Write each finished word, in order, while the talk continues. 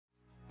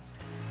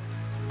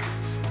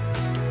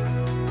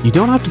You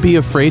don't have to be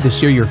afraid to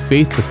share your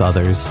faith with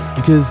others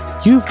because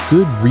you have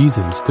good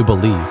reasons to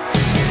believe.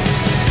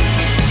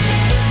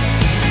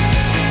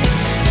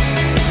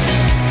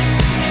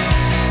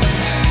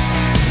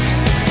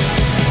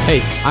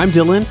 Hey, I'm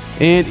Dylan,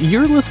 and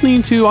you're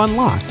listening to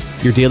Unlocked,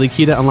 your daily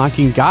key to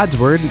unlocking God's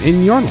Word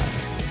in your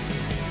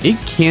life. It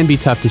can be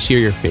tough to share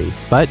your faith,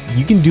 but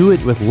you can do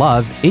it with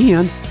love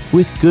and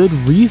with good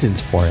reasons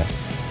for it.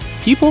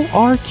 People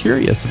are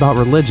curious about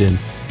religion,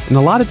 and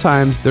a lot of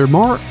times they're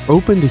more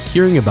open to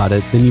hearing about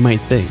it than you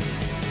might think.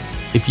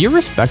 If you're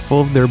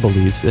respectful of their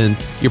beliefs and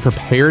you're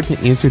prepared to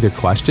answer their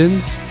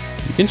questions,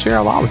 you can share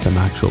a lot with them,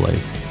 actually.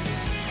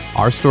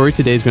 Our story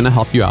today is going to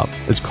help you out.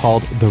 It's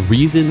called The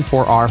Reason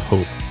for Our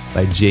Hope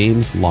by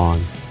James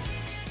Long.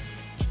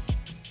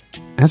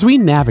 As we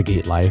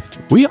navigate life,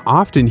 we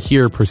often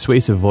hear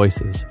persuasive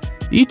voices,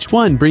 each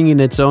one bringing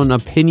its own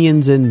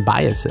opinions and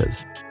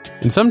biases.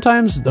 And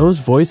sometimes those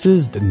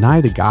voices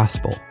deny the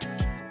gospel.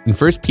 In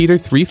 1 Peter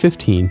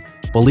 3:15,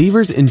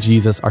 believers in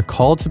Jesus are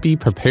called to be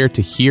prepared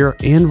to hear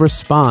and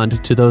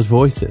respond to those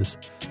voices.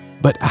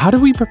 But how do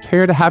we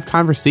prepare to have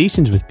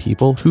conversations with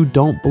people who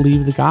don't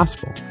believe the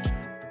gospel?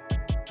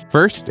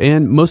 First,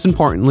 and most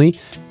importantly,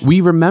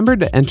 we remember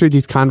to enter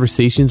these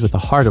conversations with a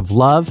heart of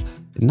love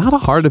and not a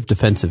heart of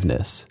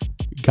defensiveness.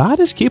 God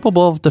is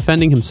capable of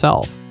defending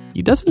himself.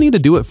 He doesn't need to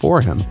do it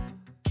for him.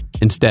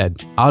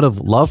 Instead, out of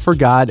love for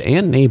God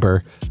and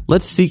neighbor,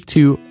 let's seek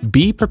to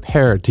be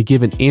prepared to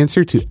give an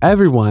answer to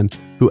everyone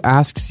who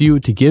asks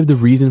you to give the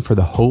reason for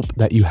the hope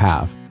that you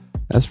have.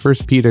 That's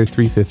 1 Peter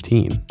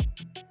 3:15.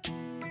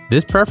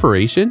 This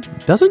preparation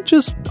doesn't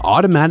just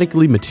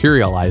automatically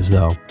materialize,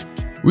 though.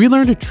 We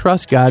learn to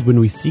trust God when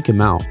we seek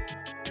him out.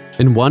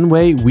 And one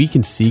way we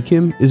can seek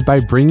him is by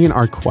bringing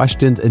our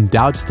questions and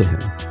doubts to him.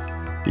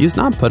 He is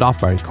not put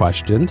off by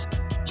questions.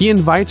 He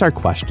invites our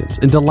questions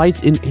and delights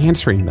in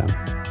answering them.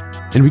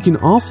 And we can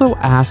also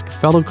ask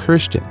fellow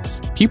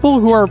Christians, people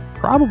who are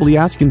probably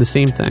asking the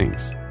same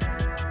things.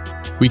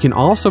 We can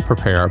also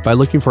prepare by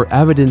looking for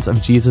evidence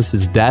of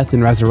Jesus' death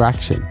and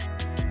resurrection.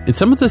 And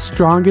some of the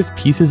strongest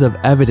pieces of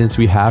evidence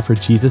we have for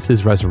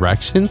Jesus'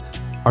 resurrection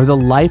are the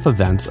life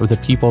events of the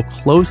people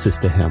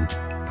closest to him.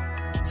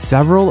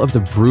 Several of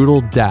the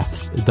brutal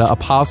deaths the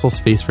apostles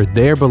faced for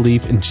their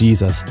belief in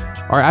Jesus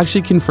are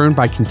actually confirmed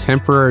by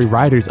contemporary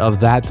writers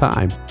of that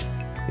time.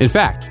 In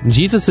fact,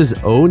 Jesus'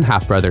 own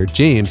half-brother,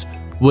 James,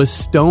 was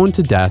stoned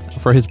to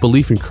death for his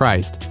belief in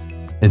Christ,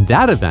 and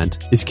that event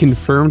is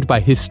confirmed by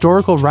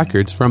historical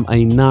records from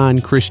a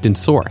non-Christian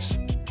source.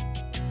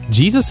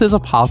 Jesus'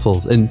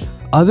 apostles and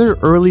other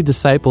early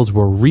disciples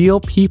were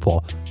real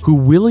people who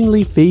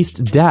willingly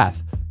faced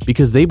death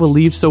because they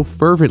believed so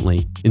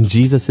fervently in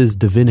Jesus'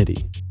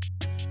 divinity.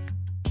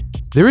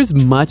 There is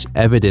much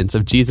evidence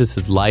of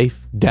Jesus'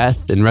 life,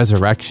 death, and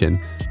resurrection,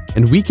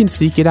 and we can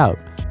seek it out,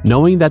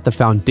 knowing that the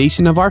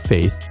foundation of our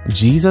faith,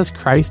 Jesus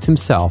Christ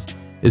himself,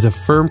 is a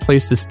firm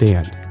place to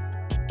stand.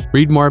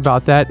 Read more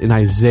about that in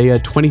Isaiah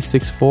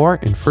 26:4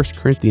 and 1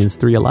 Corinthians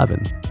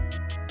 3:11.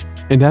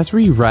 And as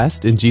we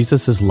rest in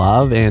Jesus'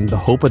 love and the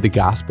hope of the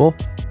gospel,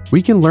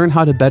 we can learn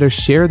how to better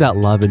share that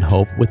love and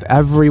hope with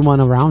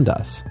everyone around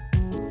us.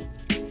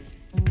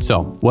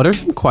 So, what are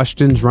some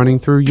questions running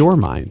through your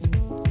mind?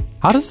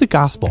 How does the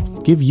gospel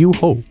give you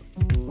hope?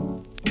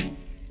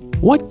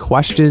 What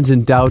questions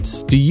and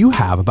doubts do you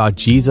have about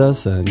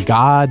Jesus and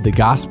God, the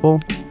gospel?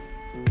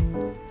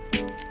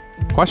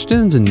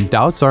 Questions and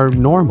doubts are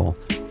normal,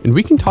 and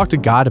we can talk to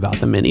God about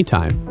them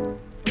anytime.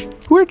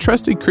 Who are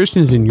trusted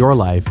Christians in your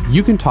life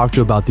you can talk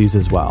to about these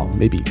as well?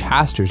 Maybe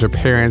pastors or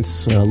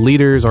parents,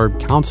 leaders or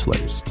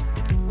counselors.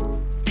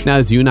 Now,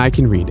 as you and I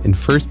can read in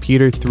 1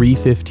 Peter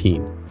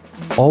 3:15,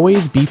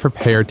 always be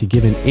prepared to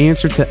give an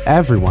answer to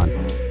everyone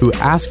who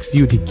asks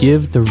you to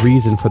give the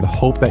reason for the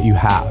hope that you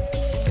have,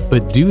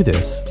 but do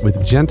this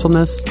with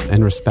gentleness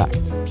and respect.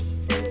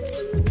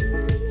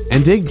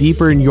 And dig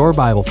deeper in your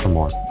Bible for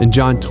more in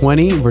John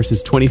 20,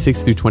 verses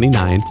 26 through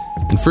 29,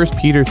 and 1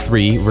 Peter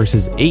 3,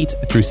 verses 8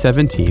 through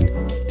 17,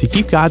 to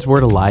keep God's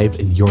Word alive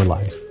in your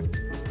life.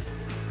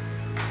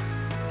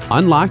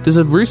 Unlocked is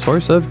a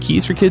resource of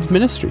Keys for Kids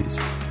Ministries.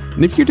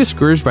 And if you're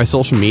discouraged by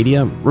social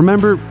media,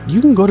 remember,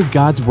 you can go to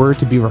God's Word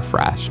to be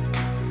refreshed.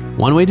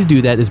 One way to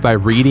do that is by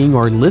reading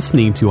or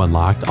listening to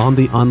Unlocked on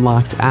the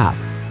Unlocked app.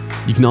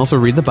 You can also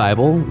read the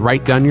Bible,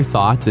 write down your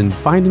thoughts, and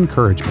find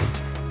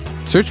encouragement.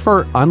 Search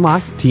for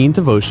Unlocked Teen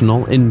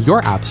Devotional in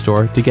your app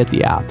store to get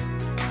the app.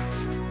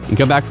 And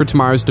come back for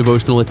tomorrow's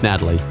devotional with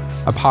Natalie,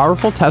 a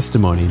powerful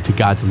testimony to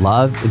God's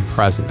love and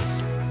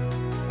presence.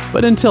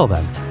 But until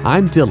then,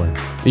 I'm Dylan,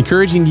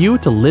 encouraging you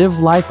to live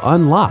life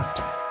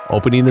unlocked,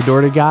 opening the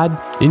door to God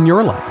in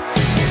your life.